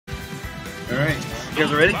Alright, you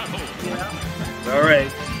guys are ready? Yeah. Alright.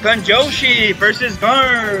 Kanjoshi versus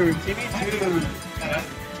Guard! TV2.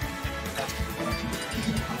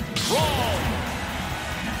 Chrom!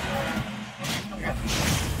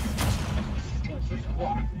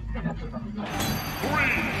 3,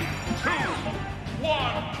 2,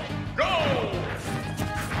 1, go!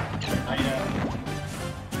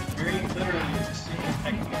 Very literally just seeing his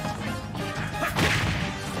technique.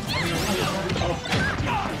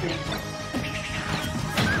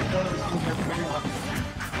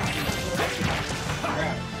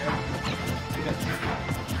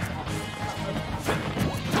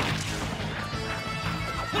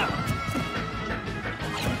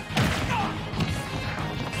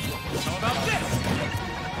 How about this?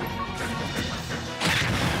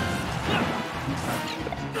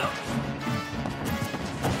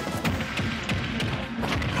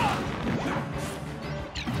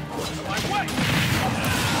 My way!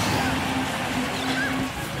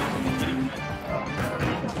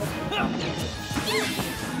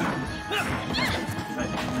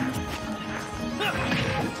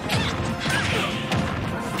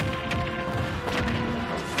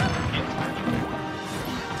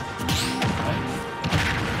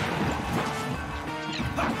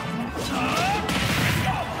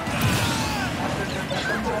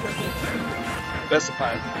 Best of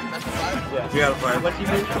 5. Best of 5? Yeah, 3 out of 5. What do you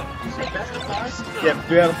mean? You say best of 5? Yeah,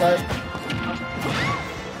 3 out of 5.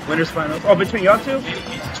 Winners finals. Oh, between y'all two?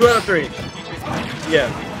 2 out of 3. Yeah.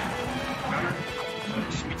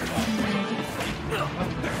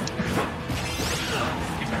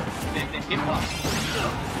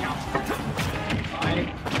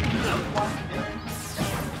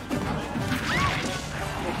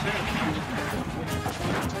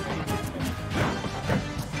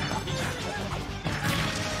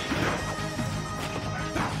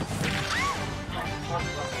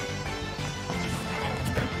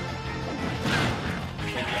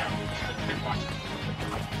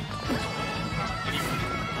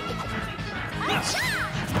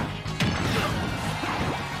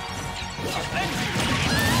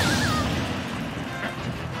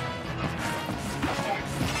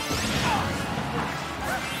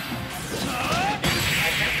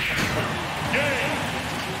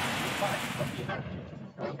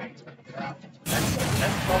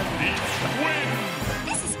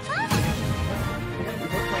 This is fun!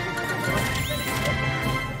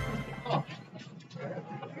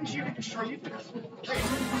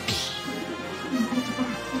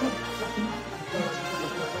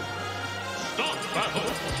 Start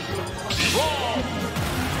battle! Chrom!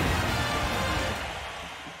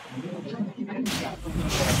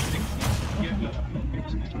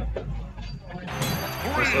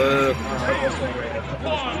 What's up?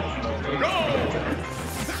 1, go!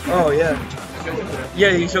 Oh, yeah. Yeah,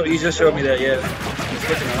 you just showed me that, yeah. It's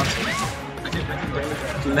freaking awesome.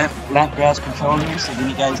 Lap Grass controllers. If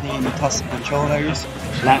you guys need any custom controllers,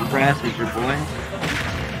 Lap Grass is your boy.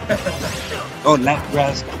 Oh, Lap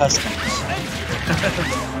Grass Customs.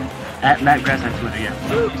 At Lap Grass on Twitter, yeah.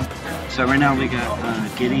 So right now we got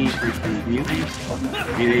Gidy versus MuteAce.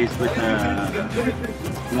 MuteAce with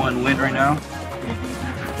 1 win right now.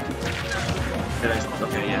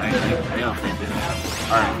 Okay, yeah, I outplayed it.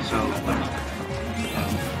 Alright, so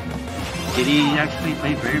Gidy actually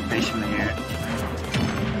played very patiently here.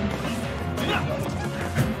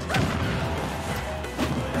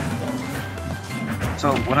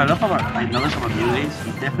 So what I love about MuteAce,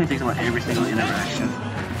 he definitely thinks about every single interaction.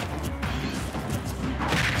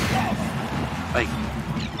 Like,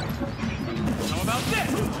 How about this?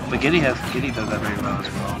 but Gidy does that very well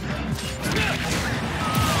as well.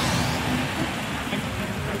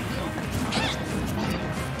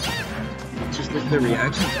 Just the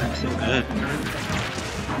reactions are so good.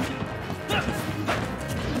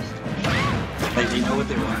 Like they know what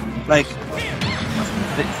they want. Like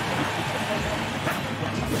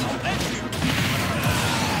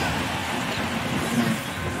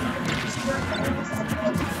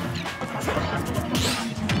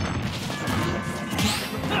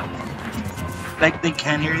they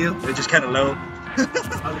can hear you. They're just kind of low.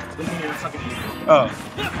 Oh.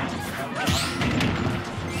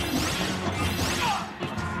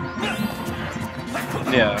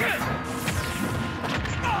 Yeah.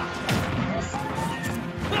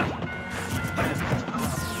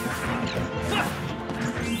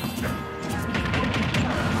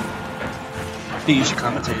 I think you should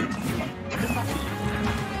commentate.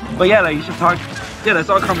 But yeah, like you should talk. Yeah, that's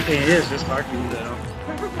all commentating is, just talking. You know.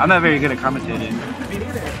 I'm not very good at commentating.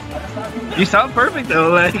 You sound perfect though,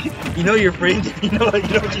 like you know you're free.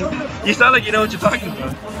 You sound like you know what you're talking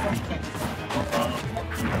about.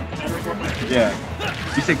 Yeah.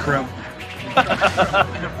 You said Chrom.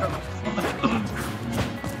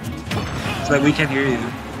 It's like we can't hear you.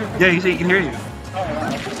 Yeah, you say he can hear you.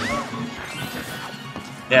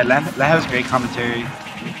 Yeah, that has great commentary.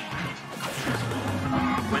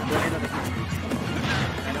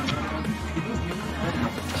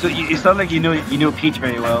 So you sound like you know Peach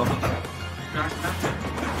very well.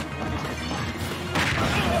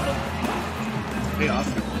 Hey,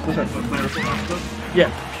 Oscar. What's up?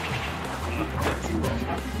 Yeah.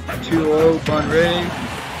 2-0, Fun Ray.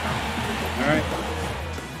 Alright.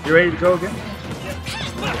 You ready to go again?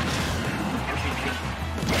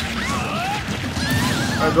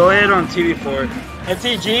 Go ahead on TV4.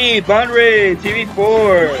 MTG, Bunray, TV4.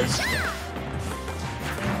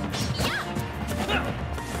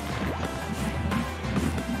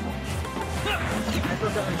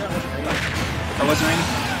 Oh, what's the name?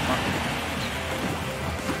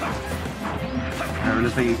 Alright, we're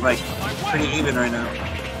just making like pretty even right now.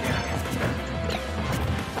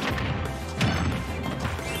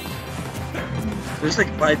 There's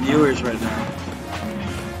like 5 viewers right now.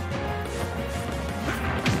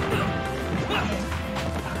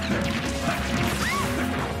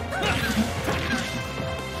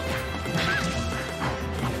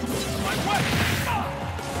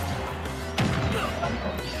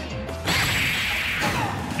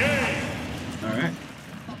 Alright.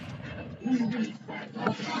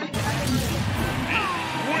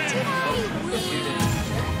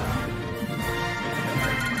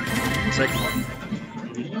 Second one.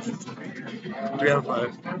 3 out of 5.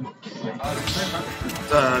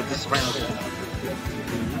 This is final.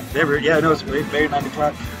 Never, yeah, no, it's very 9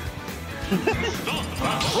 o'clock.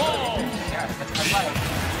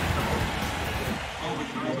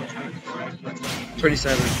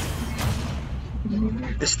 27.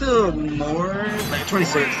 It's still more, like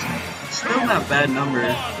 26. Still not bad number.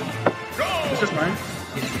 This is mine.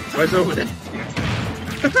 Why is it over there?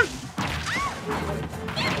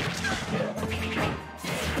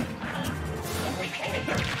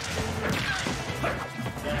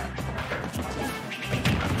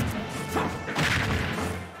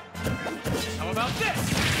 How about this?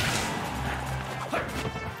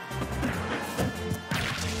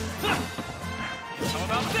 How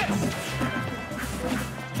about this?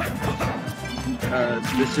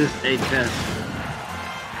 This is a test.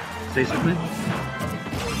 Say something?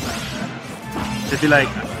 Just be like,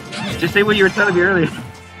 just say what you were telling me earlier.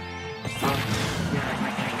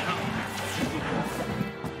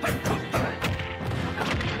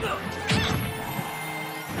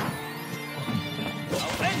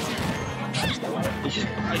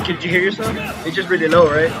 Could you hear yourself? It's just really low,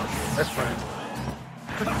 right? That's fine.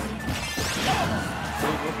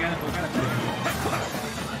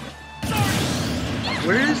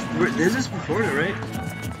 This is from Florida, right?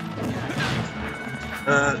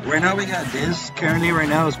 Right now we got Diz currently right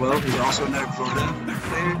now as well. He's also another Florida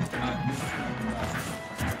player.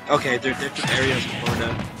 Okay, they're different areas of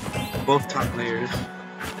Florida. Both top players.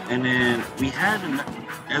 And then we had an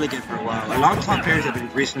Elegant for a while. A lot of top players have been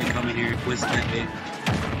recently coming here with Snapbait.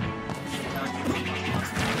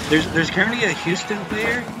 There's currently a Houston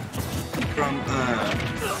player from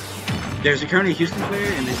there's currently a Houston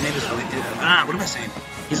player and his name is what am I saying?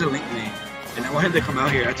 He's a link name. And I want him to come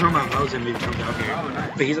out here. I told him I was him if he comes out here.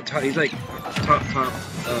 But he's like top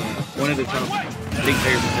one of the top link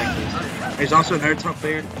players in Texas. There's also another top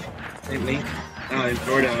player named Link in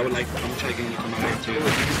Florida. I'm gonna try to get him to come out here too.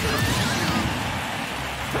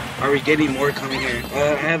 Are we getting more coming here?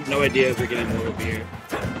 I have no idea if we're getting more over here.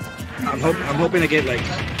 I'm hoping to get like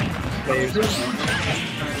players.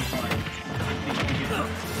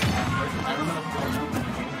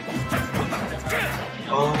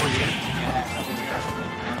 Oh yeah.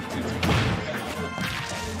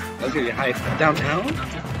 That's gonna be hype. Downtown?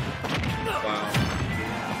 Wow.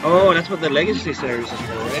 Oh, that's what the legacy service is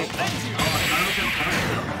for, right?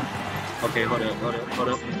 Okay, hold up.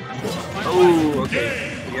 Oh, okay.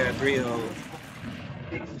 We got 3-0.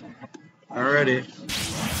 Alrighty.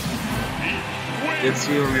 Let's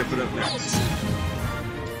see what we're gonna put up next.